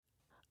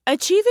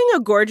Achieving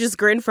a gorgeous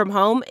grin from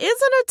home isn't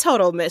a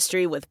total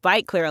mystery with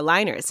Bite Clear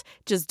aligners.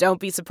 Just don't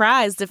be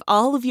surprised if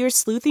all of your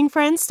sleuthing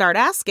friends start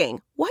asking,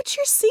 "What's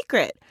your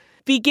secret?"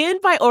 Begin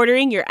by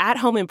ordering your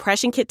at-home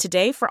impression kit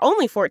today for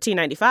only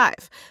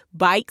 $14.95.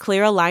 Bite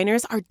Clear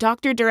aligners are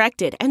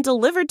doctor-directed and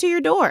delivered to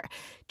your door.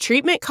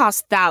 Treatment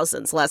costs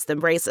thousands less than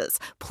braces.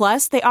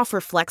 Plus, they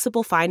offer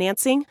flexible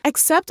financing,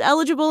 accept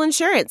eligible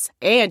insurance,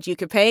 and you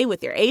can pay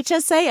with your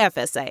HSA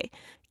FSA.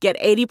 Get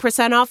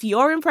 80% off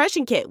your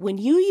impression kit when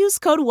you use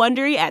code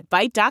WONDERY at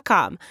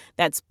Byte.com.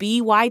 That's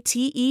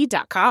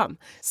BYTE.com.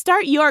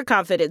 Start your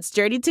confidence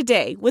journey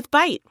today with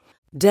Byte.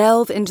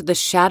 Delve into the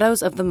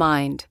shadows of the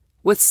mind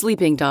with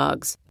Sleeping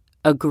Dogs,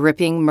 a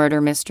gripping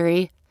murder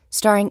mystery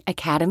starring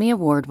Academy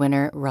Award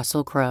winner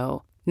Russell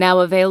Crowe.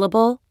 Now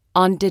available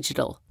on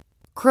digital.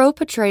 Crowe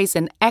portrays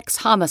an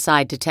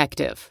ex-homicide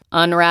detective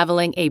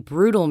unraveling a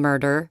brutal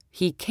murder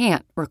he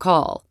can't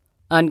recall.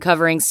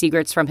 Uncovering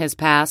secrets from his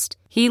past,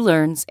 he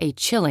learns a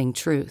chilling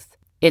truth.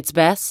 It's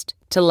best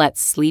to let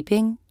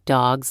sleeping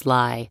dogs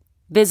lie.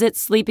 Visit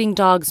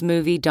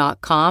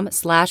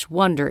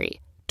sleepingdogsmovie.com/Wondery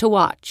to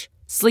watch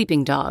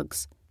Sleeping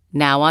Dogs,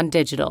 now on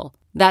digital.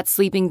 That's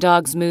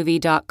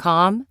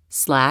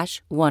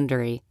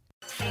sleepingdogsmovie.com/Wondery.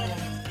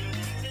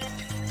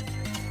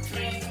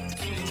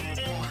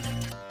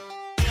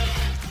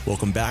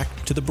 Welcome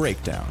back to The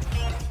Breakdown,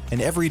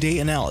 an everyday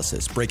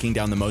analysis breaking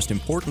down the most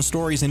important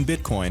stories in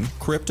Bitcoin,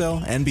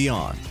 crypto, and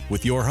beyond,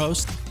 with your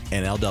host,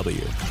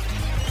 NLW.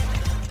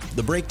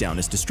 The Breakdown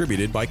is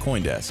distributed by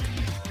CoinDesk.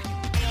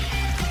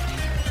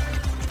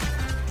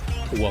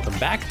 Welcome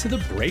back to The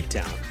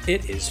Breakdown.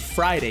 It is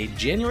Friday,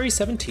 January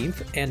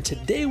 17th, and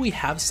today we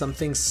have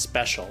something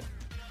special.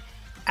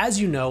 As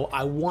you know,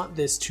 I want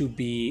this to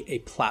be a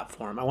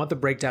platform. I want The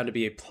Breakdown to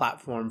be a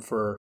platform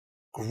for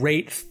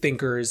great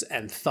thinkers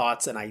and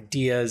thoughts and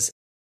ideas.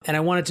 And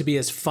I want it to be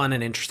as fun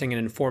and interesting and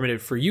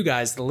informative for you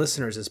guys, the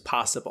listeners, as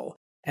possible.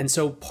 And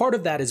so part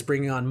of that is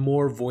bringing on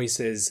more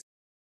voices,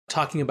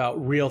 talking about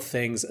real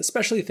things,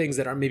 especially things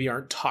that maybe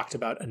aren't talked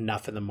about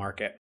enough in the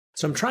market.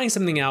 So I'm trying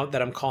something out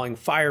that I'm calling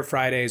Fire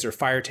Fridays or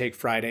Fire Take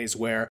Fridays,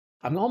 where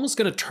I'm almost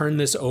going to turn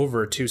this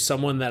over to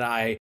someone that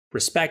I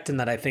respect and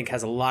that I think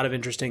has a lot of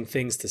interesting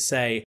things to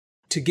say,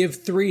 to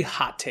give 3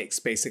 hot takes,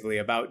 basically,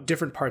 about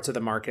different parts of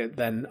the market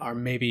than are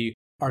maybe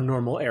our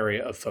normal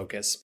area of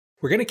focus.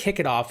 We're going to kick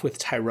it off with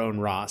Tyrone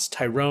Ross.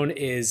 Tyrone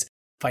is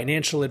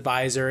financial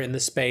advisor in the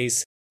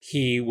space.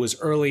 He was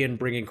early in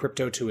bringing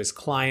crypto to his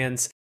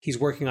clients. He's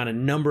working on a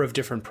number of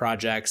different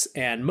projects.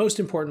 And most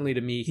importantly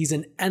to me, he's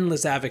an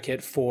endless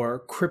advocate for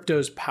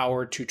crypto's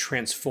power to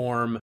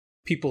transform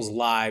people's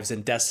lives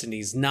and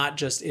destinies, not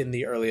just in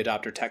the early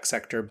adopter tech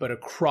sector, but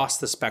across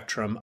the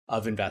spectrum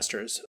of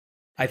investors.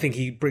 I think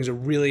he brings a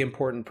really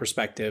important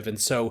perspective. And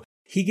so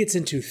he gets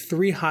into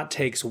 3 hot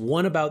takes,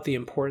 one about the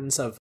importance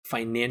of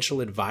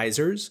financial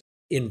advisors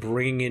in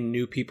bringing in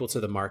new people to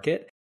the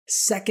market.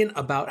 Second,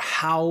 about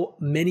how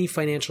many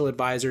financial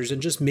advisors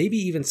and just maybe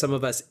even some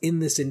of us in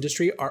this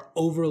industry are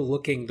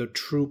overlooking the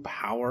true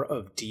power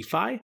of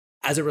DeFi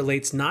as it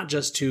relates not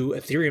just to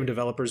Ethereum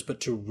developers,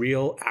 but to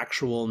real,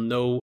 actual,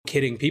 no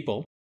kidding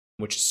people,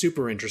 which is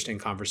super interesting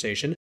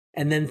conversation.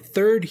 And then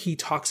third, he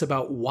talks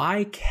about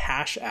why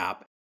Cash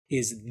App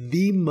is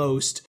the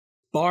most,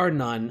 bar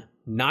none,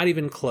 not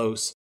even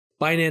close,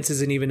 Binance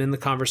isn't even in the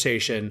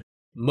conversation,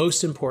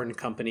 most important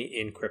company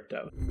in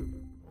crypto.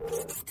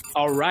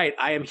 All right,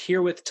 I am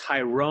here with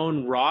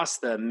Tyrone Ross,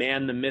 the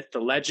man, the myth, the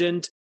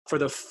legend, for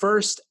the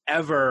first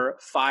ever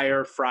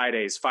Fire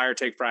Fridays, Fire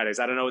Take Fridays.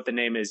 I don't know what the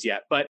name is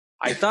yet, but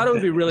I thought it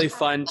would be really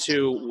fun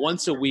to,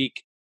 once a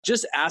week,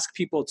 just ask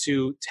people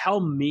to tell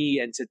me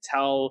and to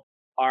tell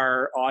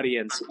our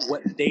audience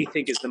what they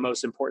think is the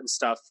most important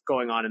stuff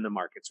going on in the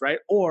markets, right?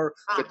 Or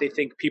what they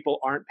think people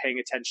aren't paying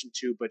attention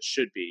to but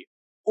should be.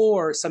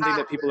 Or something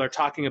that people are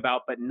talking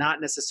about but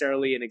not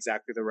necessarily in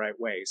exactly the right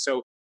way.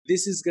 So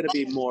this is going to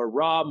be more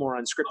raw, more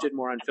unscripted,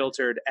 more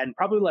unfiltered, and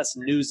probably less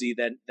newsy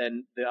than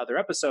the other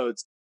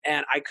episodes.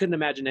 And I couldn't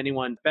imagine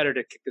anyone better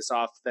to kick this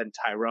off than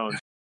Tyrone.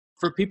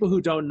 For people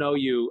who don't know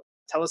you,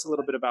 tell us a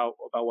little bit about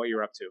what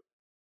you're up to.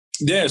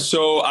 Yeah,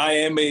 so I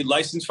am a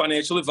licensed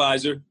financial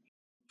advisor.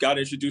 Got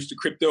introduced to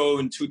crypto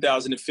in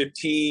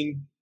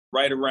 2015,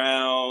 right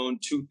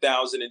around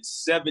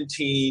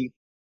 2017.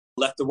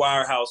 Left the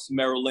wirehouse,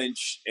 Merrill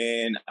Lynch,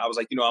 and I was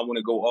like, I want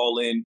to go all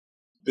in,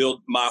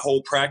 build my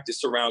whole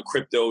practice around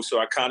crypto. So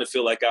I kind of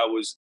feel like I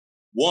was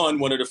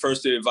one of the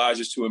first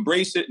advisors to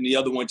embrace it, and the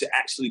other one to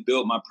actually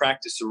build my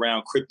practice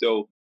around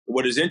crypto.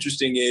 What is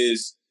interesting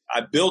is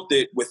I built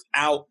it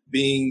without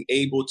being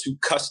able to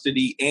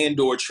custody and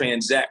or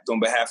transact on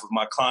behalf of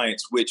my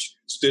clients, which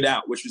stood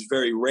out, which was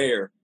very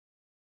rare.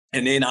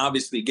 And then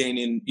obviously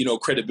gaining,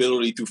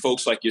 credibility through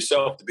folks like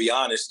yourself, to be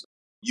honest,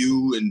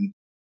 you and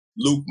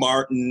Luke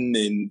Martin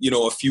and,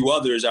 a few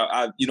others,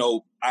 I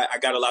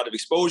got a lot of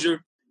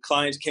exposure.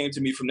 Clients came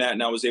to me from that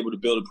and I was able to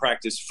build a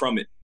practice from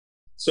it.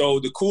 So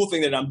the cool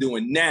thing that I'm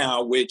doing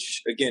now,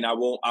 which again, I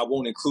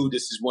won't include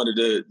this as one of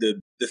the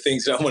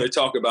things that I want to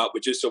talk about,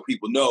 but just so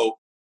people know,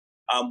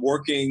 I'm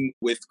working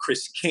with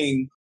Chris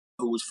King,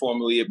 who was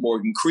formerly at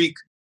Morgan Creek,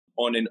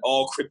 on an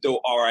all crypto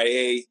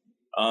RIA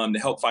to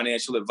help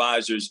financial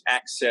advisors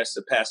access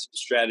a passive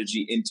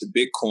strategy into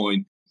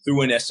Bitcoin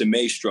through an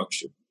SMA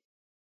structure.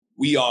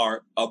 We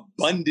are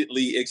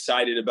abundantly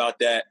excited about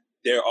that.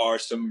 There are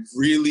some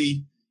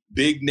really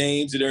big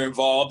names that are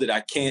involved that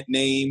I can't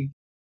name,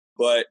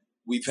 but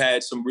we've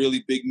had some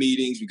really big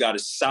meetings. We got a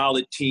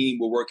solid team.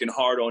 We're working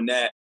hard on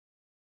that.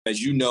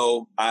 As you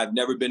know, I've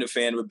never been a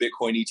fan of a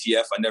Bitcoin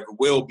ETF. I never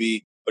will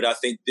be. But I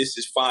think this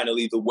is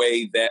finally the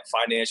way that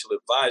financial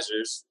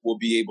advisors will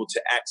be able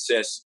to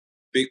access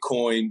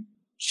Bitcoin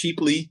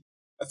cheaply,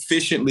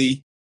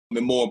 efficiently,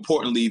 and more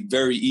importantly,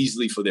 very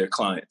easily for their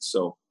clients.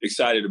 So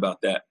excited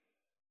about that.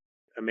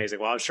 Amazing.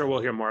 Well, I'm sure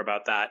we'll hear more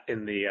about that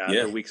in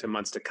the weeks and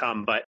months to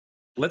come. But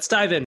let's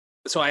dive in.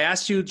 So I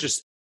asked you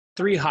just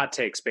 3 hot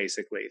takes,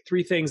 basically,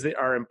 3 things that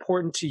are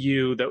important to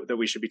you that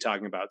we should be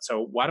talking about.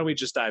 So why don't we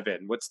just dive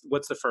in?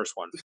 What's the first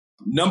one?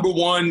 Number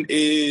 1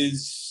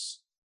 is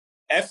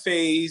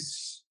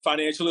FAs,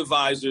 financial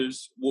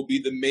advisors, will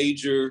be the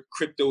major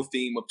crypto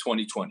theme of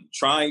 2020,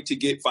 trying to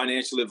get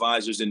financial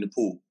advisors in the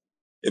pool.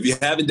 If you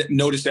haven't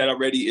noticed that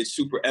already, it's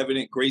super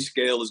evident.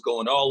 Grayscale is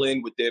going all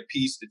in with their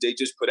piece that they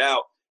just put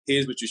out.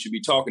 Here's what you should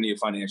be talking to your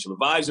financial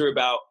advisor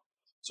about,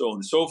 so on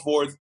and so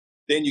forth.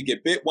 Then you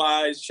get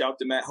Bitwise. Shout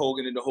to Matt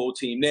Hogan and the whole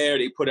team there.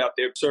 They put out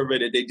their survey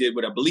that they did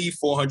with, I believe,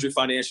 400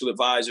 financial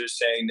advisors,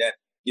 saying that,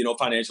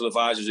 financial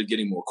advisors are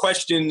getting more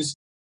questions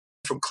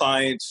from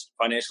clients.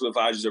 Financial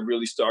advisors are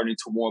really starting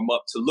to warm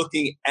up to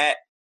looking at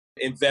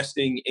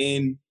investing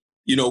in,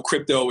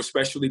 crypto,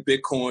 especially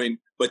Bitcoin.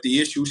 But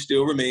the issue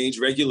still remains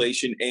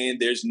regulation, and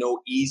there's no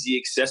easy,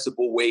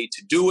 accessible way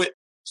to do it.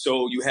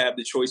 So you have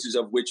the choices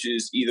of which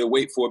is either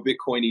wait for a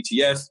Bitcoin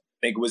ETF.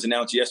 I think it was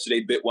announced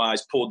yesterday,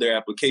 Bitwise pulled their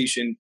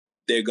application.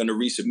 They're going to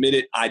resubmit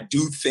it. I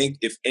do think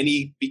if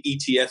any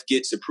ETF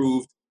gets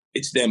approved,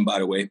 it's them, by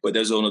the way, but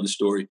there's another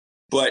story.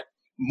 But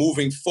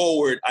moving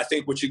forward, I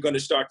think what you're going to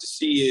start to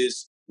see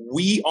is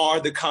we are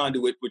the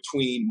conduit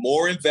between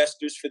more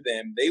investors for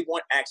them. They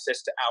want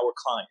access to our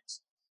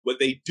clients. What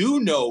they do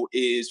know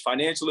is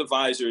financial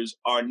advisors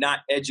are not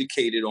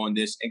educated on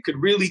this and could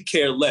really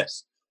care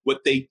less.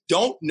 What they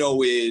don't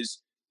know is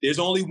there's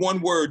only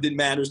one word that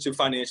matters to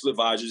financial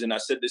advisors, and I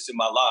said this in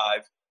my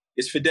live,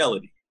 is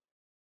fidelity.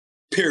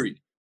 Period.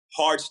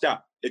 Hard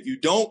stop. If you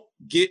don't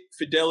get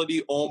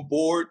fidelity on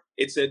board,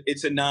 it's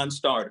a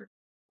non-starter.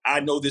 I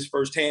know this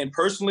firsthand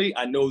personally.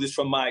 I know this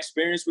from my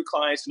experience with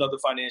clients and other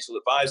financial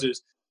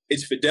advisors.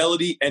 It's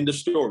fidelity, end of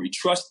story.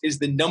 Trust is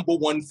the number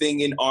one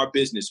thing in our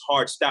business.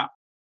 Hard stop.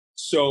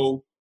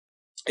 So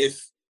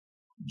if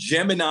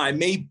Gemini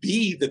may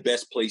be the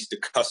best place to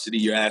custody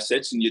your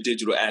assets and your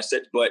digital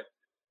assets, but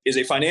is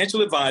a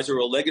financial advisor or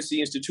a legacy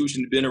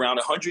institution that's been around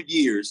 100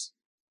 years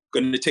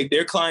going to take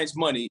their clients'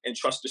 money and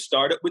trust a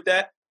startup with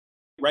that?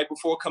 Right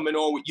before coming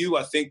on with you,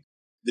 I think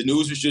the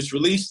news was just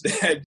released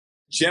that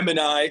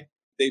Gemini,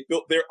 they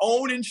built their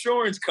own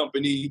insurance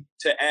company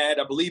to add,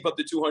 I believe, up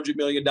to $200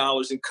 million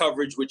in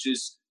coverage, which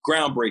is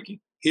groundbreaking.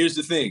 Here's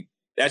the thing.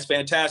 That's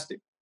fantastic.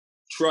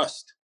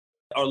 Trust.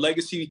 Our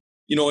legacy,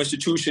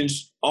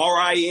 institutions,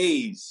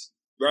 RIAs,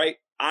 right?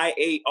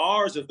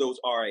 IARs of those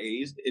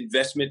RIAs,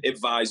 investment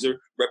advisor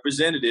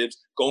representatives,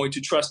 going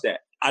to trust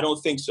that? I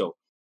don't think so.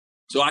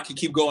 So I can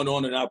keep going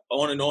on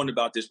and on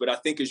about this, but I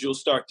think as you'll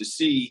start to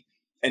see,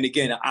 and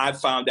again, I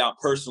found out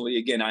personally,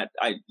 again,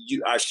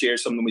 I share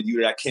something with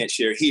you that I can't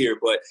share here,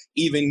 but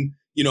even,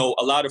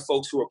 a lot of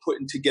folks who are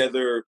putting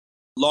together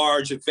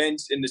large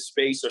events in the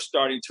space are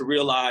starting to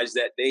realize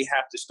that they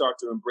have to start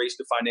to embrace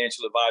the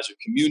financial advisor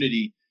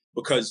community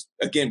because,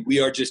 again,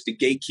 we are just the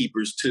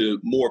gatekeepers to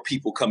more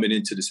people coming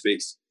into the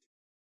space.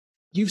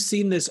 You've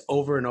seen this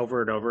over and over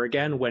and over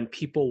again when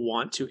people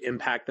want to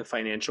impact the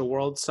financial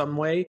world some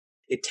way.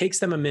 It takes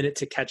them a minute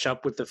to catch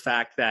up with the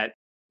fact that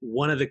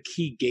one of the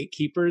key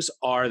gatekeepers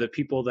are the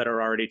people that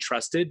are already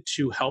trusted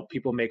to help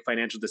people make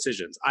financial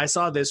decisions. I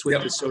saw this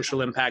with the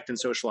social impact and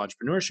social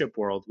entrepreneurship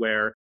world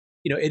where,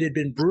 it had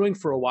been brewing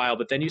for a while,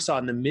 but then you saw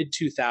in the mid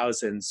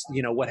 2000s,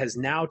 what has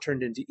now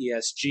turned into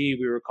ESG,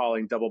 we were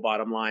calling double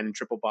bottom line and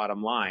triple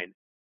bottom line.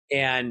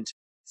 And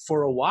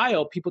for a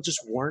while, people just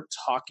weren't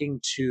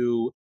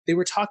they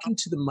were talking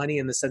to the money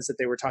in the sense that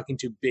they were talking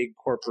to big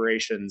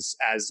corporations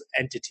as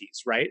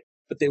entities, right?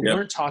 But they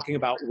weren't talking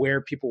about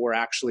where people were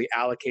actually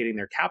allocating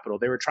their capital.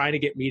 They were trying to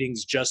get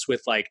meetings just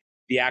with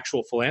the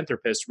actual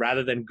philanthropists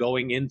rather than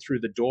going in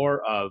through the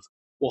door of,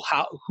 well,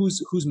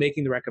 who's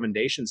making the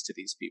recommendations to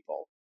these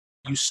people?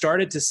 You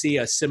started to see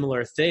a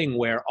similar thing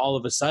where all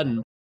of a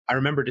sudden, I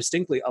remember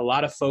distinctly, a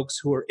lot of folks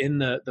who are in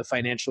the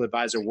financial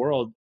advisor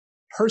world,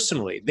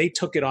 personally, they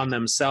took it on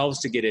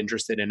themselves to get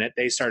interested in it.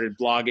 They started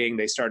blogging,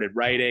 they started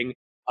writing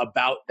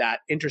about that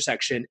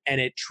intersection, and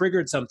it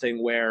triggered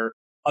something where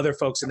other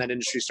folks in that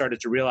industry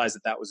started to realize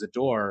that was a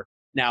door.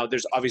 Now,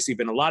 there's obviously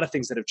been a lot of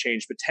things that have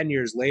changed, but 10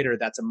 years later,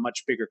 that's a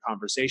much bigger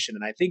conversation.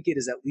 And I think it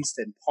is at least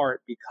in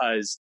part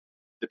because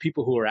the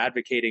people who are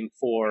advocating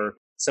for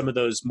some of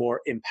those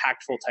more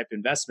impactful type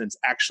investments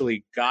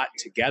actually got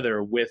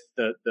together with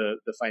the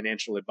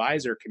financial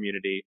advisor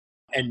community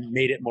and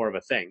made it more of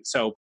a thing.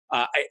 So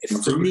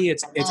for me,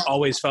 it's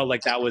always felt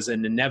like that was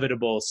an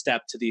inevitable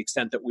step to the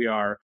extent that we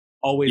are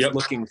always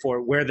looking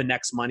for where the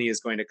next money is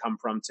going to come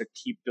from to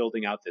keep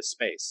building out this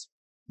space.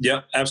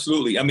 Yeah,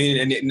 absolutely. I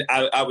mean, and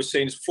I was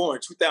saying this before,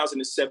 in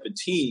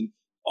 2017,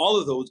 all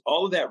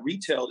of that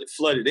retail that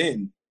flooded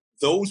in,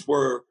 those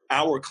were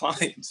our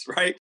clients,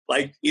 right?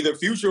 Like either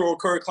future or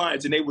current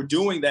clients. And they were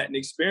doing that and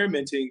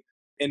experimenting,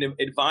 and the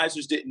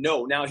advisors didn't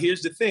know. Now,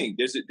 here's the thing.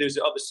 There's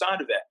the other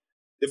side of that.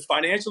 The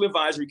financial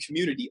advisory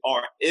community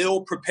are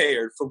ill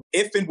prepared for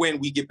if and when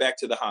we get back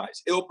to the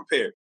highs, ill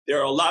prepared. There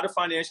are a lot of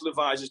financial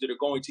advisors that are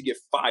going to get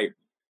fired,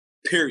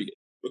 period,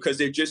 because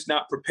they're just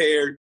not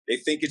prepared. They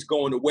think it's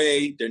going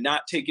away. They're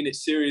not taking it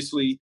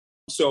seriously.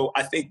 So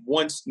I think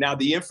now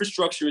the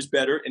infrastructure is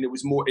better and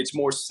it's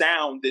more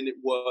sound than it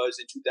was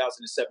in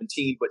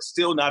 2017, but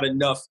still not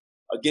enough,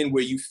 again,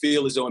 where you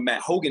feel as though, and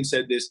Matt Hogan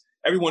said this,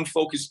 everyone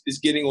focus is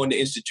getting on the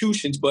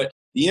institutions, but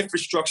the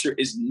infrastructure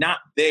is not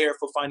there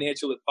for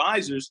financial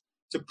advisors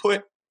to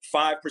put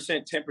 5%,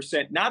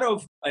 10%, not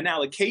of an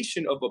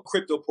allocation of a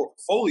crypto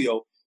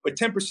portfolio, but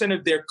 10%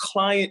 of their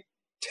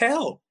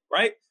clientele,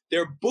 right?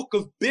 Their book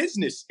of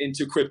business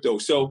into crypto.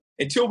 So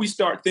until we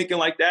start thinking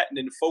like that, and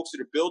then the folks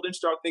that are building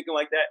start thinking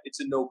like that, it's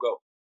a no-go.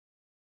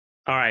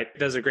 All right.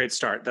 That's a great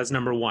start. That's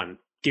number one.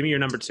 Give me your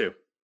number two.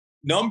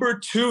 Number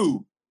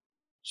two,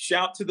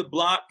 shout to the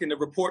block and the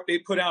report they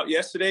put out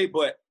yesterday,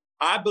 but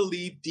I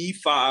believe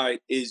DeFi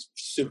is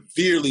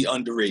severely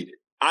underrated.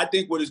 I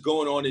think what is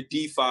going on in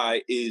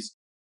DeFi is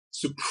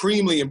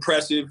supremely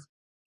impressive.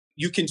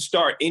 You can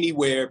start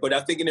anywhere, but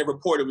I think in their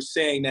report it was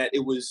saying that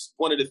it was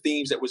one of the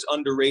themes that was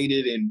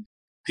underrated and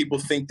people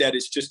think that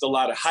it's just a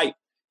lot of hype.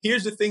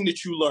 Here's the thing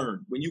that you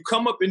learn. When you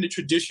come up in the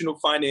traditional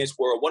finance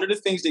world, one of the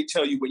things they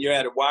tell you when you're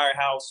at a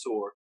wirehouse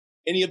or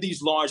any of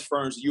these large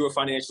firms, you're a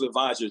financial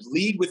advisor,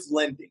 lead with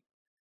lending.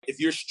 If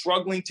you're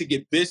struggling to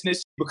get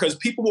business, because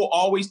people will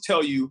always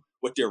tell you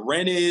what their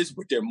rent is,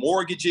 what their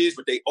mortgage is,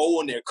 what they owe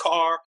on their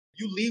car.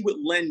 You lead with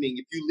lending.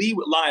 If you lead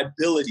with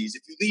liabilities,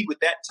 if you lead with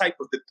that type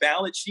of the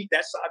balance sheet,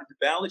 that side of the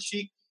balance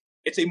sheet,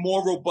 it's a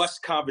more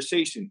robust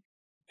conversation.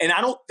 And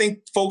I don't think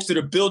folks that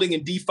are building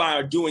in DeFi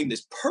are doing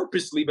this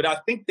purposely, but I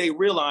think they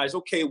realize,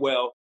 okay,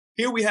 well,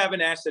 here we have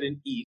an asset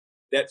in ETH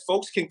that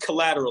folks can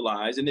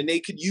collateralize, and then they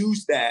could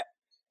use that,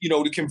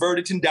 to convert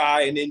it and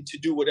DAI and then to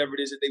do whatever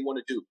it is that they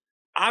want to do.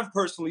 I've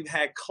personally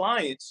had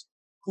clients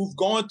who've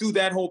gone through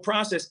that whole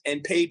process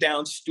and paid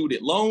down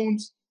student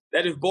loans,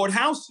 that have bought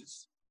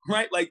houses,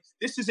 right? Like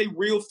this is a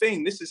real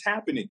thing. This is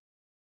happening.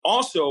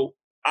 Also,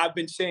 I've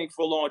been saying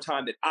for a long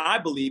time that I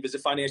believe as a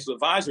financial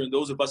advisor and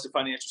those of us in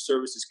financial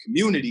services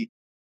community,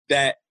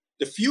 that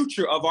the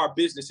future of our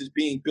business is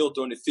being built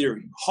on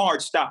Ethereum.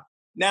 Hard stop.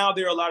 Now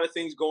there are a lot of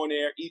things going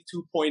there, ETH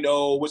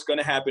 2.0, what's going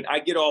to happen. I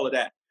get all of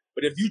that.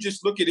 But if you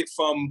just look at it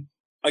from,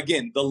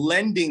 again, the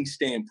lending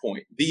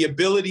standpoint, the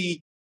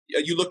ability,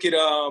 you look at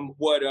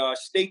what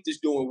State is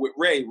doing with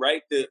Ray,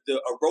 right? A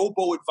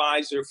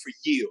robo-advisor for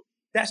yield.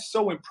 That's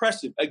so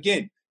impressive.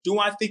 Again, do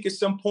I think at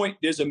some point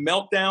there's a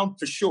meltdown?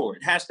 For sure.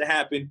 It has to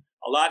happen.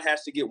 A lot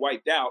has to get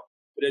wiped out.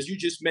 But as you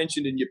just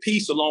mentioned in your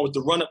piece, along with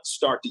the run-up to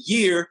start the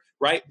year,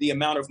 right, the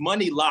amount of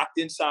money locked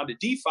inside the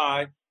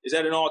DeFi is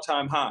at an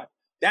all-time high.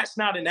 That's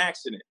not an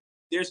accident.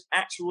 There's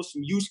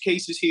some use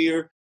cases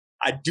here.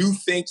 I do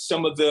think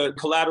some of the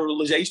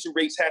collateralization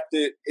rates have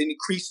to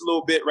increase a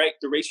little bit, right?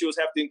 The ratios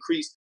have to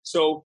increase.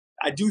 So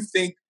I do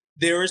think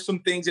there are some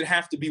things that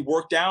have to be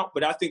worked out,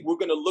 but I think we're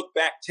going to look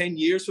back 10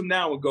 years from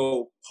now and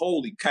go,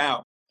 holy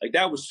cow, like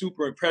that was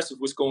super impressive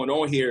what's going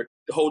on here.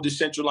 The whole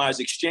decentralized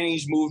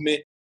exchange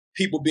movement,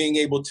 people being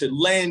able to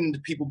lend,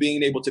 people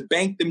being able to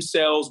bank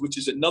themselves, which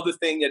is another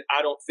thing that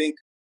I don't think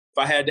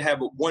if I had to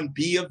have a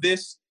 1B of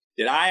this,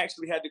 that I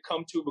actually had to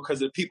come to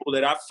because of the people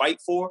that I fight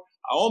for.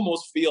 I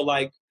almost feel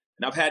like,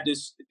 and I've had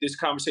this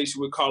conversation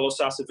with Carlos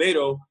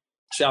Acevedo,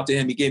 shout out to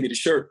him, he gave me the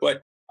shirt,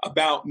 but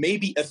about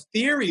maybe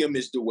Ethereum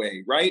is the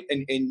way, right?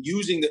 And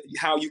using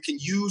how you can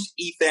use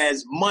ETH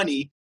as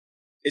money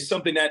is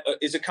something that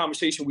is a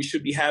conversation we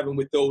should be having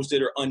with those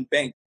that are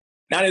unbanked,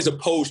 not as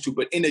opposed to,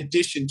 but in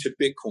addition to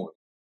Bitcoin.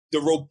 The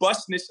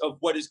robustness of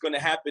what is going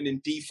to happen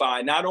in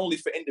DeFi, not only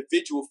for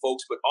individual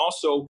folks, but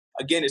also,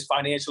 again, as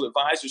financial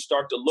advisors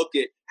start to look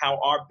at how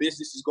our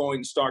business is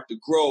going to start to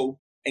grow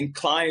and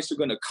clients are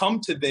going to come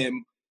to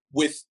them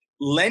with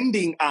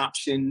lending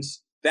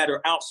options that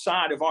are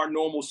outside of our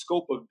normal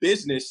scope of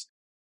business,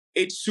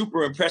 it's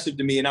super impressive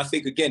to me. And I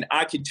think, again,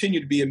 I continue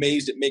to be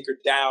amazed at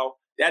MakerDAO.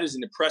 That is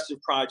an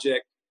impressive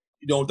project.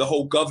 The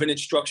whole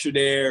governance structure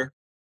there,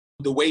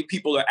 the way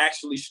people are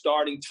actually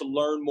starting to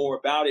learn more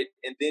about it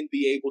and then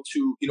be able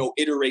to,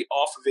 iterate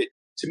off of it.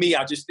 To me,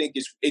 I just think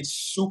it's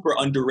super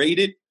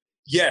underrated.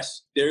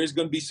 Yes, there is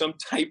going to be some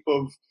type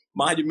of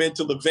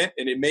monumental event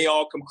and it may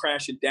all come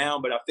crashing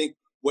down, but I think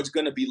what's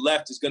going to be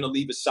left is going to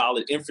leave a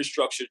solid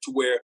infrastructure to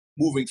where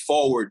moving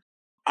forward,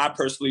 I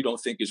personally don't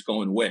think it's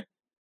going away.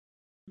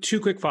 Two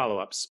quick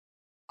follow-ups.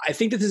 I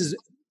think that this is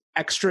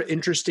extra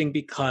interesting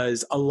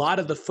because a lot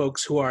of the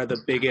folks who are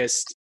the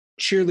biggest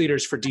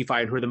cheerleaders for DeFi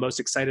and who are the most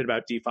excited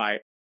about DeFi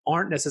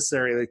aren't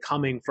necessarily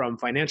coming from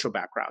financial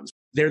backgrounds.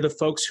 They're the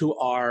folks who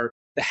are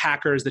the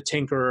hackers, the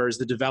tinkerers,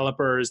 the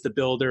developers, the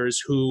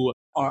builders who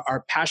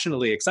are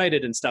passionately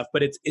excited and stuff.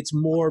 But it's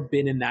more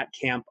been in that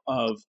camp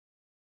of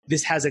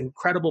this has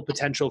incredible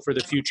potential for the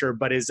future,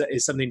 but is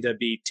something to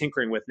be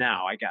tinkering with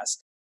now, I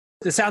guess.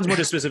 It sounds more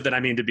dismissive than I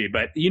mean to be,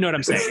 but you know what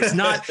I'm saying. It's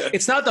not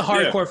the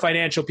hardcore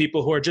financial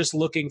people who are just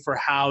looking for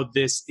how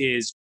this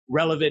is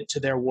relevant to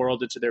their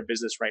world and to their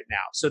business right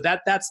now. So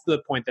that's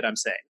the point that I'm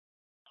saying.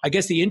 I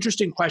guess the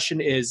interesting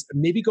question is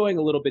maybe going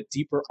a little bit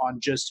deeper on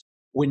just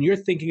when you're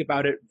thinking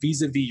about it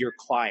vis-a-vis your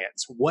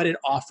clients, what it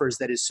offers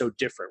that is so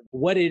different,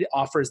 what it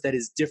offers that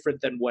is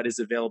different than what is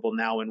available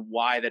now and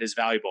why that is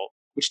valuable,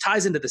 which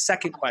ties into the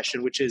second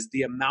question, which is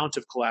the amount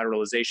of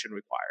collateralization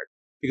required.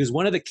 Because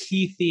one of the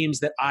key themes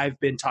that I've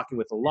been talking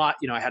with a lot,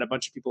 I had a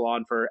bunch of people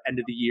on for end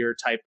of the year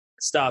type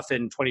stuff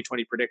and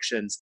 2020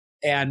 predictions.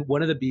 And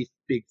one of the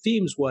big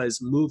themes was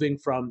moving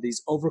from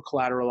these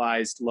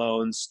over-collateralized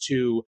loans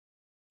to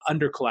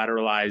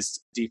under-collateralized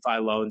DeFi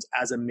loans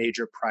as a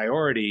major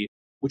priority,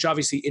 which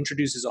obviously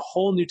introduces a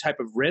whole new type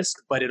of risk,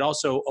 but it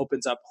also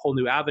opens up whole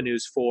new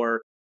avenues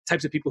for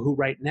types of people who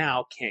right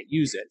now can't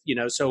use it.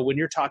 So when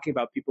you're talking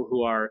about people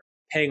who are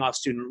paying off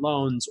student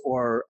loans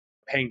or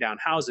paying down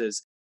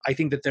houses, I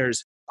think that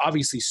there's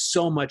obviously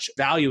so much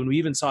value. And we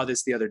even saw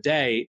this the other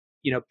day,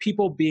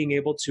 people being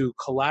able to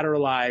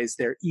collateralize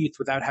their ETH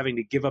without having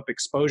to give up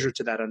exposure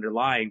to that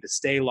underlying to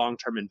stay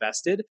long-term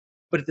invested.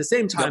 But at the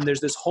same time, there's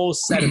this whole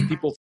set of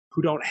people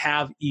who don't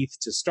have ETH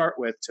to start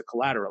with to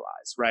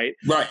collateralize, right?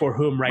 For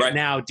whom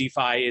now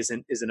DeFi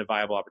isn't a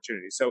viable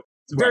opportunity. So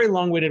it's a very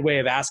long-winded way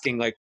of asking,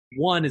 like,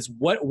 one is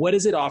what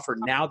does it offer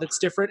now that's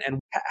different? And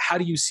how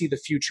do you see the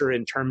future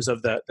in terms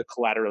of the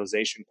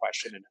collateralization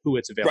question and who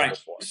it's available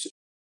for?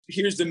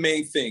 Here's the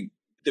main thing.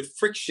 The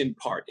friction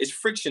part is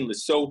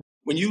frictionless. So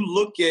when you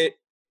look at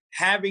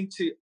having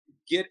to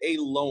get a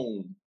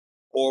loan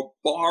or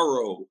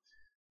borrow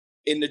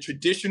in the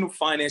traditional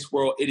finance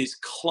world, it is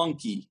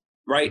clunky,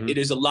 right? Mm-hmm. It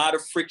is a lot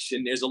of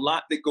friction. There's a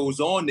lot that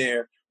goes on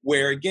there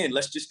where, again,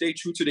 let's just stay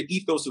true to the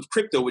ethos of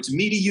crypto. It's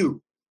me to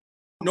you.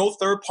 No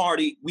third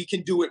party. We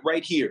can do it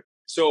right here.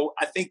 So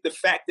I think the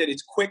fact that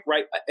it's quick,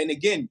 right? And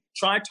again,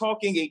 try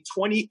talking a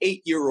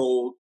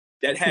 28-year-old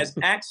that has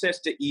access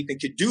to ETH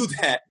and could do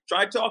that.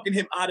 Try talking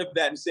him out of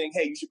that and saying,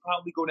 hey, you should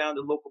probably go down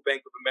to the local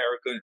Bank of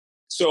America.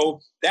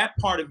 So that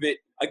part of it,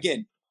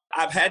 again,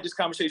 I've had this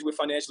conversation with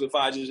financial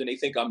advisors and they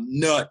think I'm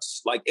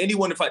nuts. Like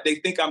anyone, they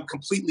think I'm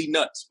completely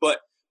nuts. But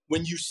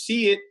when you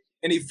see it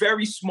in a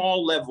very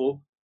small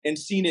level and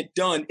seen it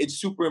done, it's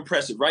super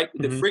impressive, right?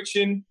 Mm-hmm. The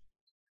friction,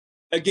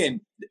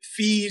 again,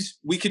 fees,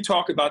 we could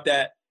talk about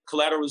that.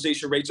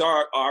 Collateralization rates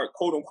are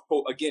quote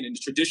unquote, again, in the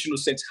traditional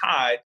sense,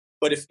 high.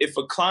 But if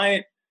a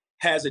client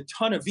has a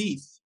ton of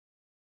ETH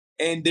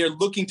and they're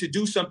looking to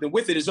do something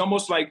with it, it's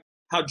almost like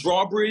how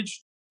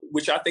Drawbridge,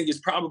 which I think is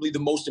probably the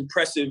most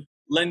impressive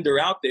lender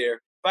out there.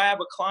 If I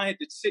have a client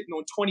that's sitting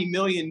on 20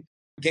 million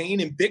gain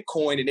in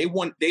Bitcoin and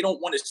they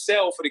don't want to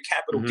sell for the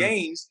capital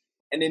gains,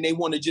 and then they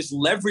want to just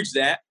leverage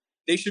that,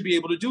 they should be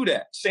able to do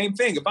that. Same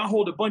thing. If I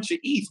hold a bunch of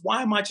ETH,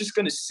 why am I just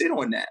going to sit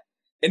on that?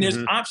 And there's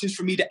options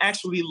for me to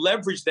actually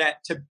leverage that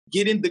to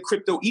get in the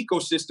crypto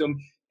ecosystem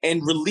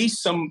and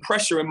release some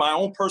pressure in my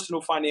own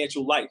personal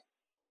financial life.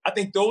 I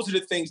think those are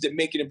the things that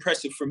make it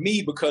impressive for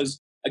me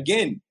because,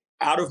 again,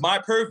 out of my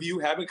purview,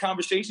 having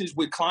conversations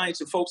with clients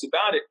and folks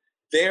about it,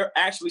 they're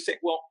actually saying,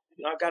 well,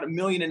 I've got 1.5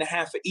 million of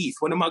ETH.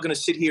 When am I going to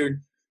sit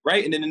here,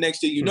 right? And then the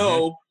next thing you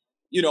know,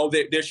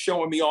 they're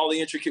showing me all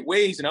the intricate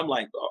ways. And I'm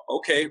like, oh,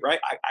 okay, right?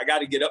 I got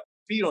to get up to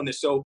speed on this.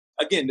 So,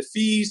 again, the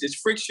fees, it's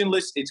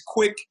frictionless. It's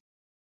quick.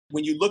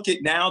 When you look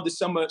at now,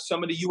 some of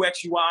the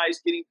UX UI is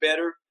getting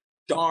better.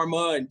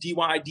 Dharma and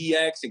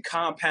DYDX and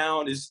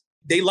Compound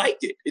they like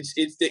it. It's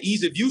the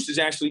ease of use is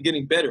actually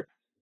getting better.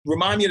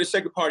 Remind me of the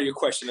second part of your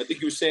question. I think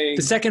you were saying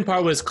the second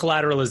part was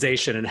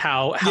collateralization and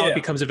how it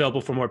becomes available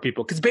for more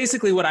people. Because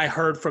basically what I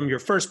heard from your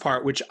first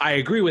part, which I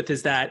agree with,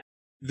 is that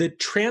the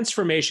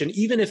transformation,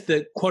 even if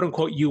the quote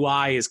unquote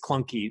UI is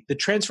clunky, the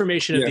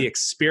transformation of the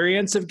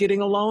experience of getting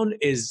a loan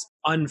is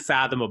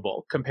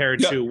unfathomable compared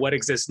to what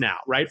exists now,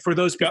 right? For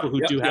those people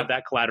who do have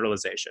that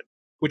collateralization,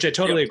 which I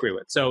totally agree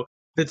with. So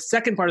the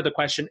second part of the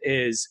question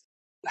is,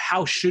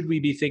 how should we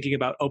be thinking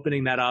about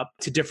opening that up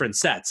to different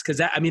sets? Because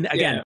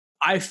again,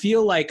 I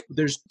feel like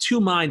there's two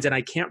minds and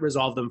I can't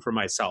resolve them for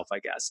myself, I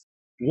guess.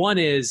 One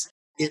is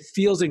it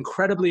feels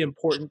incredibly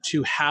important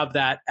to have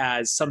that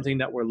as something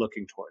that we're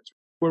looking towards.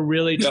 We're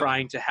really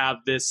trying to have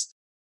this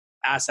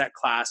asset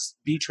class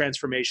be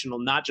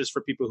transformational, not just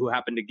for people who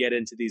happen to get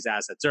into these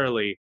assets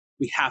early.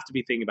 We have to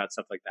be thinking about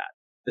stuff like that.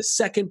 The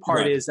second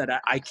part is that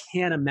I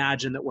can't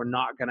imagine that we're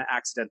not going to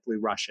accidentally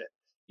rush it.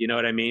 You know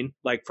what I mean?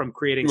 Like from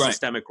creating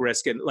systemic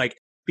risk and like,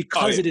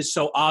 because it is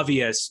so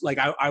obvious, like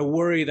I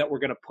worry that we're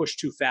going to push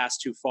too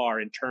fast, too far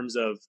in terms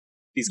of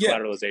these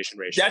collateralization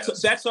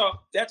ratios.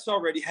 That's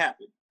already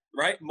happened,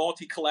 right?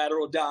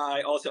 Multi-collateral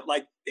DAI, all stuff,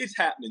 like it's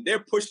happening.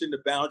 They're pushing the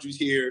boundaries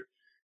here.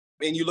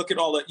 And you look at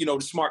all the,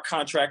 the smart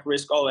contract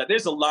risk, all that.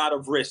 There's a lot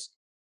of risk.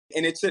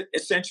 And it's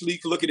essentially, you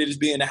can look at it as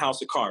being a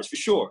house of cards, for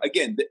sure.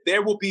 Again,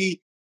 there will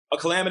be a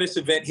calamitous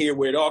event here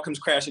where it all comes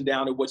crashing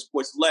down, and what's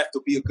left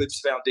will be a good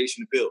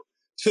foundation to build.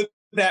 To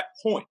that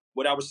point,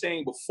 what I was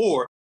saying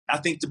before, I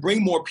think to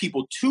bring more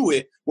people to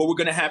it, what we're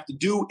going to have to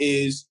do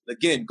is,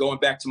 again, going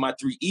back to my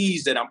 3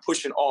 E's that I'm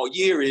pushing all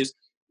year, is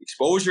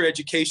exposure,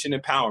 education,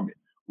 empowerment.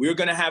 We're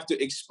going to have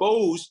to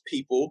expose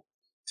people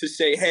to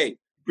say, hey,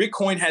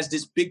 Bitcoin has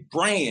this big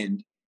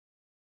brand,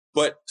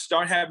 but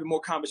start having more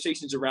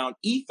conversations around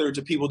Ether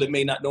to people that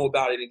may not know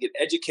about it and get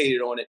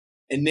educated on it,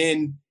 and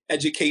then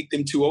educate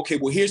them to, okay,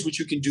 well, here's what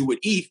you can do with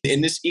ETH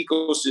in this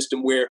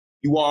ecosystem where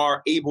you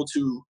are able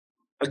to,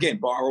 again,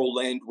 borrow,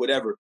 lend,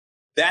 whatever.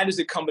 That is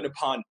incumbent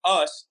upon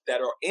us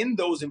that are in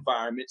those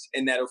environments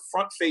and that are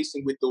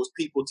front-facing with those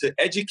people to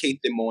educate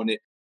them on it,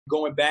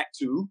 going back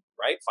to,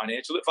 right,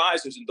 financial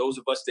advisors and those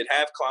of us that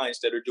have clients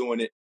that are doing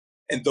it,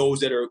 and those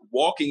that are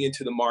walking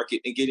into the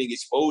market and getting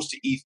exposed to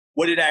ETH.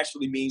 What it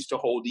actually means to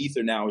hold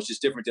Ether now is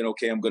just different than,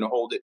 okay, I'm going to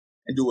hold it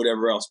and do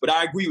whatever else. But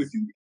I agree with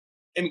you.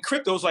 I mean,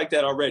 crypto's like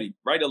that already,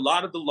 right? A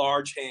lot of the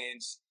large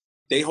hands,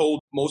 they hold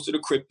most of the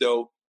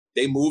crypto.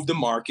 They move the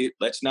market.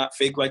 Let's not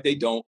fake like they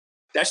don't.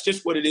 That's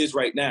just what it is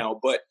right now.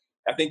 But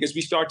I think as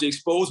we start to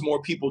expose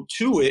more people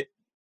to it,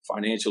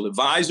 financial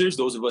advisors,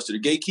 those of us that are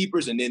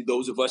gatekeepers, and then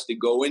those of us that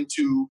go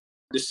into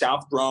the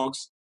South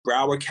Bronx,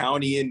 Broward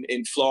County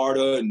in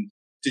Florida, and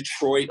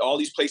Detroit, all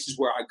these places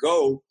where I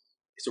go,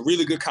 it's a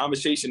really good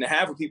conversation to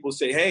have with people.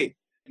 Say, hey,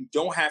 you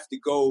don't have to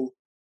go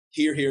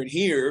here, here, and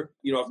here.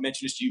 You know, I've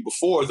mentioned this to you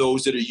before,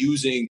 those that are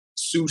using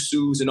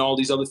Susus and all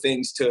these other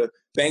things to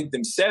bank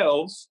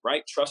themselves,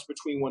 right? Trust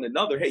between one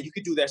another. Hey, you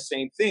could do that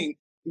same thing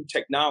through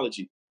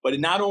technology. But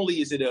not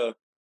only is it a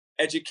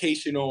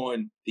education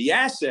on the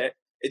asset,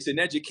 it's an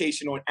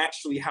education on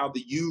actually how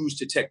to use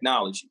the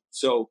technology.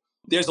 So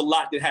there's a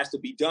lot that has to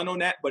be done on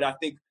that. But I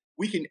think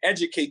we can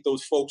educate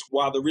those folks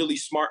while the really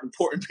smart,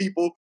 important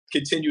people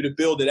continue to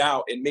build it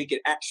out and make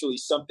it actually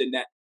something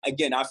that,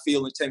 again, I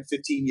feel in 10,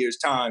 15 years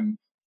time,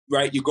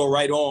 right? You go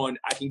right on,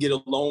 I can get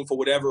a loan for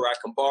whatever, I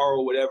can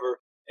borrow whatever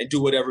and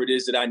do whatever it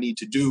is that I need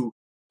to do.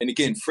 And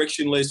again,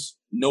 frictionless,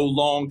 no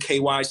long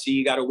KYC,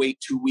 you got to wait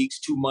 2 weeks,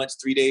 2 months,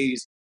 3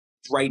 days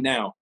right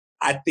now.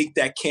 I think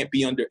that can't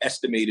be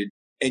underestimated.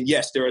 And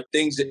yes, there are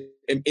things that,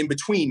 in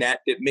between that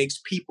makes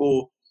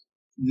people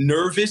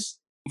nervous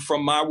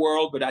from my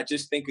world. But I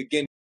just think,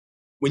 again,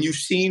 when you've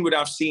seen what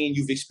I've seen,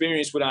 you've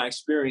experienced what I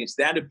experienced,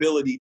 that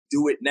ability to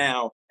do it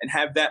now and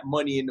have that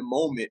money in the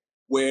moment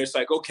where it's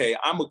like, okay,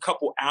 I'm a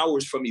couple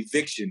hours from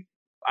eviction.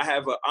 I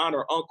have an aunt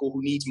or uncle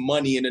who needs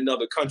money in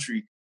another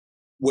country,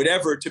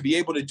 whatever, to be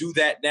able to do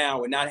that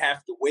now and not have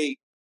to wait,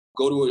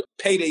 go to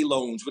payday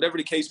loans, whatever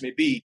the case may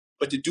be.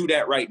 But to do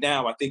that right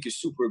now, I think is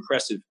super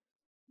impressive.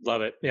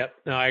 Love it. Yep.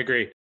 No, I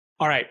agree.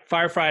 All right.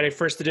 Fire Friday,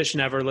 first edition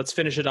ever. Let's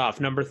finish it off.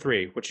 Number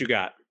 3, what you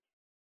got?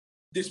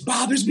 This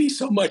bothers me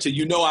so much. And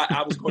you know,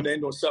 I was going to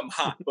end on something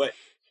hot, but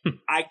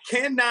I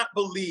cannot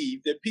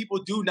believe that people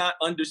do not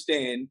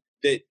understand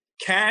that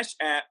Cash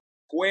App,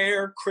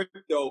 Square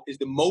Crypto is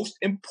the most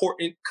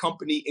important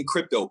company in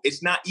crypto.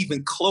 It's not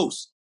even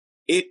close.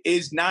 It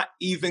is not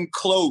even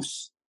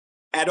close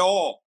at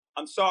all.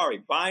 I'm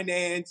sorry,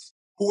 Binance,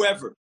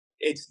 whoever.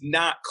 It's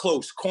not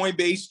close.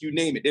 Coinbase, you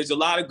name it. There's a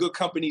lot of good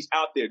companies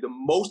out there. The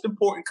most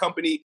important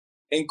company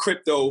in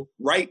crypto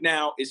right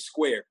now is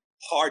Square.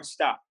 Hard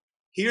stop.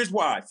 Here's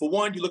why. For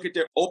one, you look at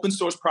their open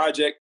source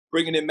project,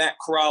 bringing in Matt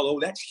Corallo.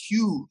 That's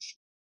huge.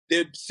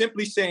 They're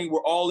simply saying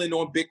we're all in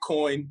on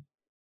Bitcoin.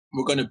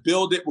 We're going to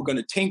build it. We're going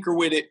to tinker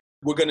with it.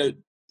 We're going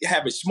to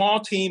have a small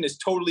team that's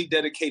totally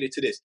dedicated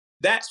to this.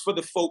 That's for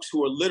the folks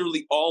who are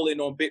literally all in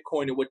on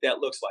Bitcoin and what that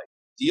looks like.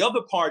 The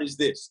other part is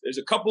this. There's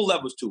a couple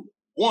levels to it.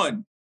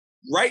 One,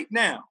 right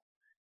now,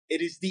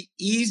 it is the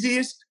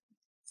easiest,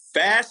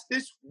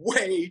 fastest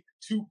way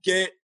to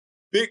get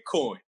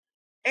Bitcoin.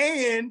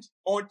 And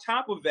on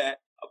top of that,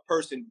 a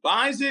person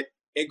buys it,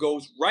 it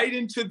goes right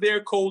into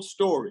their cold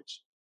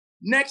storage.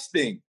 Next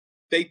thing,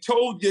 they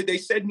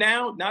said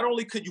now, not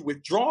only could you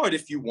withdraw it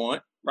if you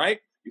want, right?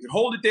 You can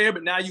hold it there,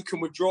 but now you can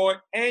withdraw it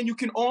and you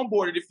can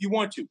onboard it if you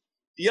want to.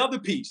 The other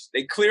piece,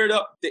 they cleared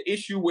up the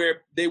issue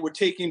where they were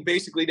taking,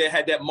 basically they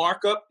had that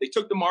markup. They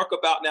took the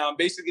markup out now and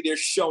basically they're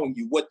showing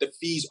you what the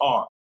fees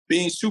are,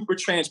 being super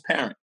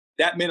transparent.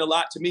 That meant a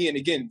lot to me. And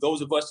again,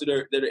 those of us that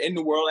are in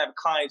the world, have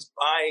clients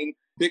buying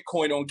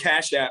Bitcoin on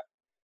Cash App,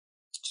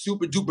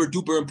 super duper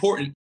duper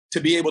important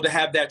to be able to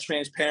have that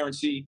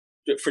transparency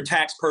for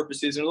tax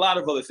purposes and a lot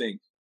of other things.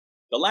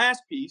 The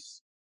last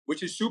piece,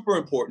 which is super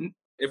important,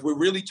 if we're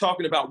really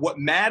talking about what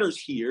matters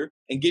here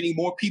and getting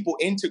more people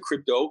into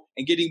crypto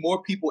and getting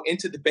more people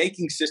into the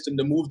banking system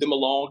to move them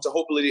along to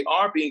hopefully they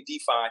are being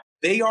DeFi,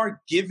 they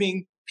are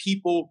giving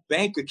people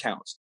bank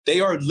accounts.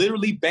 They are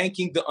literally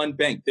banking the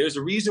unbanked. There's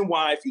a reason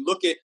why if you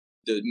look at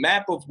the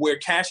map of where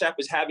Cash App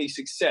is having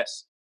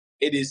success,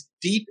 it is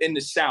deep in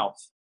the South.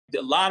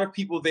 A lot of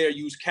people there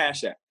use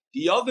Cash App.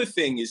 The other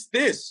thing is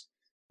this,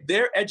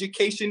 their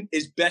education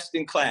is best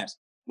in class.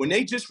 When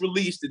they just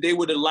released that they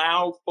would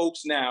allow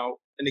folks now,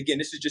 and again,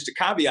 this is just a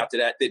caveat to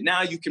that, that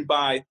now you can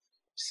buy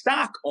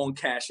stock on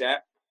Cash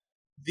App,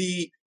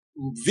 the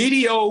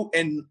video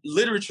and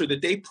literature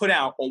that they put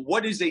out on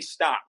what is a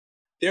stock,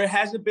 there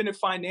hasn't been a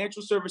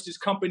financial services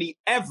company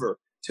ever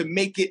to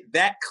make it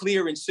that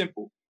clear and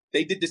simple.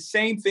 They did the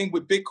same thing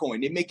with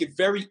Bitcoin. They make it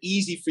very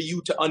easy for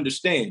you to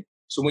understand.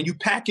 So when you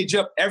package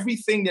up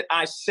everything that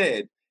I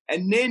said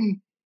and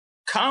then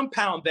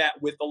compound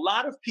that with a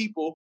lot of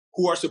people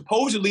who are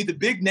supposedly the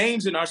big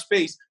names in our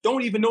space,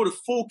 don't even know the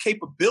full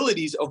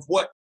capabilities of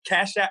what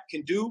Cash App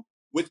can do,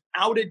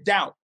 without a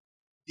doubt,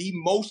 the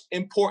most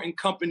important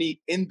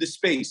company in the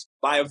space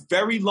by a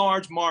very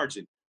large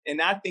margin.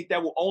 And I think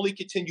that will only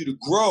continue to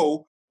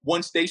grow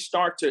once they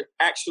start to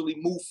actually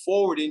move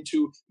forward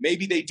into,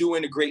 maybe they do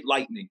integrate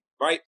Lightning,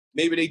 right?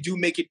 Maybe they do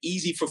make it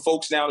easy for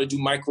folks now to do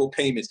micro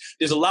payments.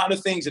 There's a lot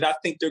of things that I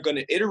think they're going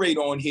to iterate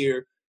on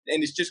here,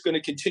 and it's just going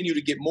to continue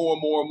to get more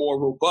and more and more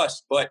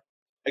robust. But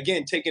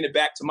again, taking it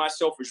back to my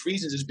selfish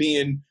reasons as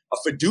being a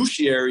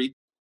fiduciary,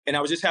 and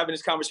I was just having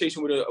this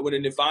conversation with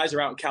an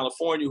advisor out in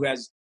California who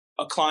has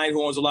a client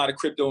who owns a lot of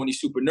crypto, and he's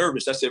super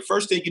nervous. I said,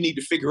 first thing you need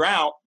to figure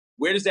out,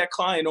 where does that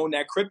client own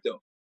that crypto?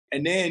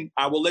 And then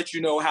I will let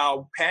you know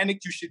how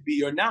panicked you should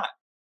be or not.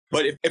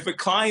 But if a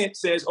client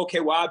says,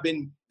 okay, well, I've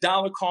been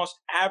dollar cost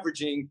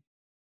averaging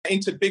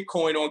into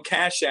Bitcoin on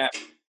Cash App,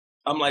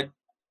 I'm like,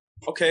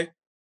 okay,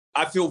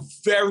 I feel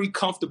very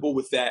comfortable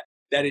with that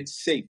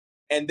it's safe.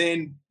 And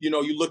then,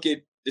 you look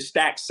at the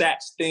Stack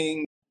Sats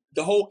thing,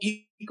 the whole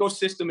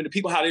ecosystem and the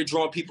people, how they're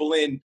drawing people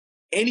in.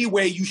 Any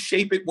way you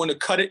shape it, want to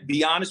cut it,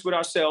 be honest with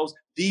ourselves,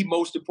 the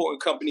most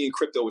important company in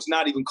crypto is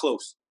not even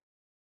close.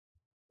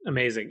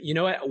 Amazing. You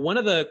know what? One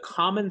of the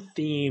common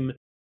theme,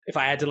 if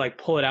I had to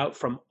pull it out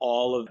from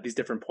all of these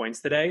different points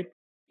today,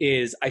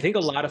 is I think a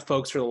lot of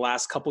folks for the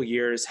last couple of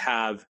years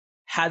have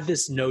had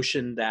this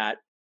notion that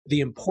the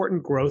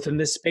important growth in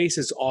this space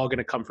is all going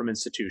to come from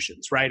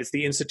institutions, right? It's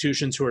the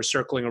institutions who are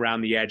circling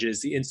around the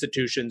edges, the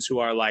institutions who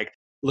are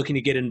looking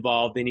to get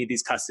involved. They need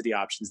these custody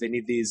options. They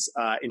need these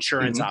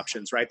insurance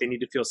options, right? They need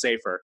to feel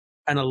safer.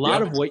 And a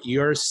lot of what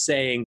you're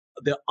saying,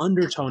 the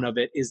undertone of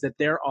it is that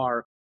there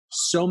are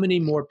so many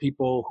more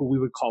people who we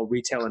would call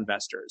retail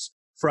investors,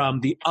 from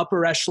the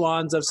upper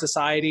echelons of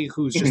society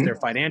who's just their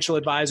financial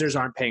advisors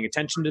aren't paying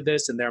attention to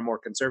this and they're more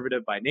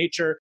conservative by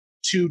nature,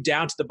 to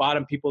down to the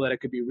bottom people that it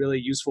could be really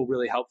useful,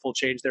 really helpful,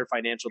 change their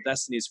financial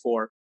destinies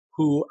for,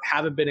 who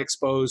haven't been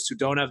exposed, who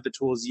don't have the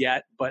tools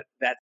yet, but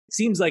that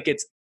seems like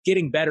it's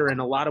getting better. And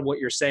a lot of what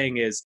you're saying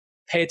is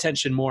pay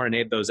attention more and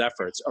aid those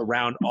efforts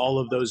around all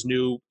of those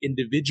new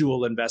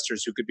individual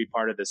investors who could be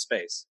part of this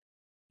space.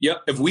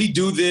 Yep. If we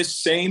do this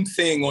same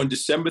thing on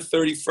December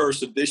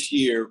 31st of this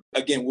year,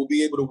 again, we'll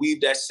be able to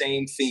weave that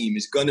same theme.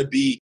 It's going to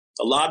be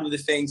a lot of the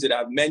things that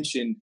I've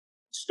mentioned,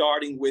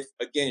 starting with,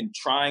 again,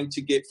 trying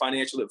to get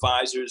financial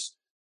advisors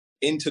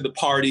into the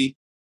party.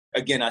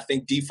 Again, I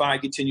think DeFi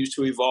continues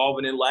to evolve.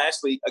 And then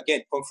lastly,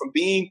 again, from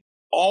being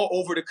all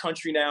over the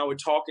country now and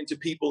talking to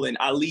people, and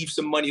I leave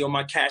some money on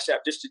my Cash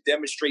App just to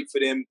demonstrate for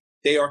them,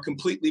 they are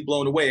completely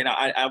blown away. And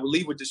I will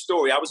leave with the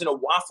story. I was in a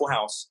Waffle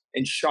House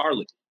in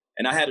Charlotte,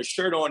 and I had a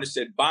shirt on that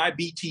said, buy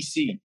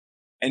BTC.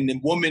 And the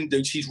woman,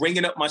 she's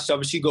ringing up my stuff,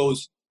 and she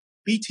goes,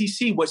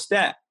 BTC, what's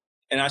that?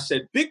 And I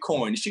said,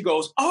 Bitcoin. And she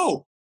goes,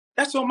 oh,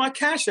 that's on my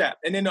Cash App.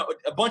 And then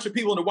a bunch of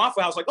people in the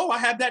Waffle House like, oh, I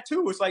have that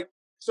too. It's like,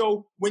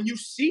 so when you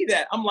see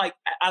that, I'm like,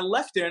 I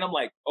left there and I'm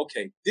like,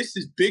 okay, this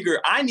is bigger.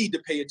 I need to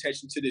pay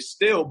attention to this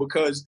still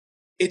because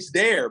it's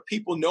there.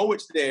 People know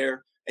it's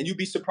there. And you'd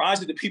be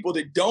surprised at the people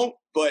that don't.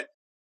 But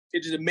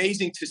it is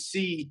amazing to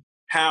see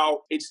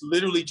how it's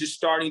literally just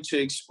starting to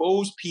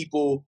expose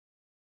people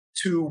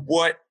to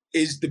what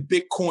is the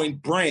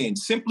Bitcoin brand,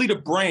 simply the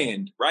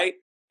brand, right?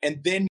 And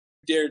then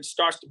there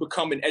starts to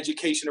become an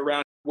education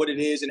around what it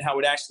is and how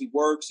it actually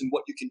works and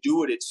what you can do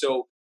with it.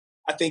 So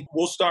I think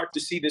we'll start to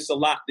see this a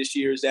lot this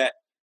year, is that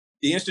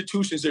the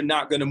institutions are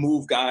not going to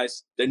move,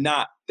 guys. They're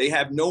not. They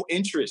have no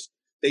interest.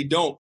 They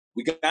don't.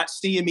 We got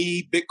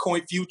CME,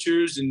 Bitcoin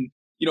futures, and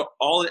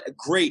all of that.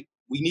 Great.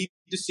 We need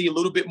to see a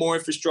little bit more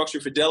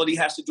infrastructure. Fidelity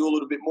has to do a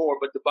little bit more.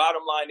 But the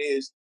bottom line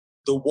is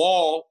the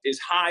wall is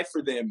high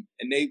for them,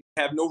 and they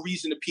have no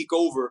reason to peek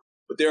over.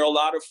 But there are a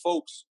lot of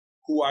folks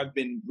who I've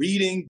been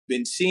reading,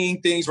 been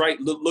seeing things, right?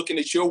 Looking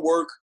at your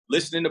work,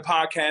 listening to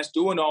podcasts,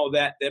 doing all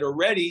that are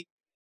ready.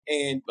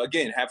 And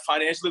again, have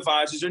financial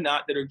advisors or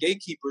not that are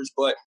gatekeepers,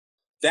 but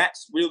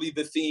that's really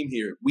the theme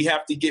here. We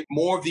have to get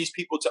more of these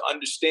people to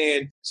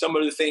understand some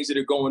of the things that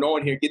are going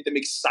on here, get them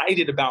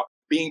excited about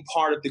being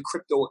part of the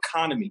crypto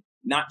economy,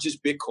 not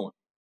just Bitcoin.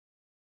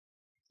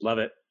 Love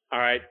it. All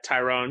right,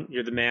 Tyrone,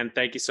 you're the man.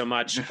 Thank you so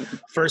much.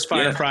 First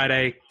Fire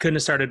Friday. Couldn't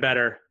have started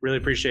better. Really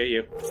appreciate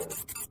you.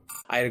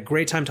 I had a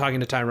great time talking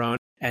to Tyrone,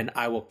 and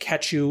I will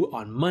catch you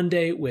on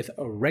Monday with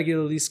a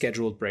regularly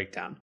scheduled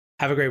breakdown.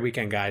 Have a great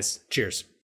weekend, guys. Cheers.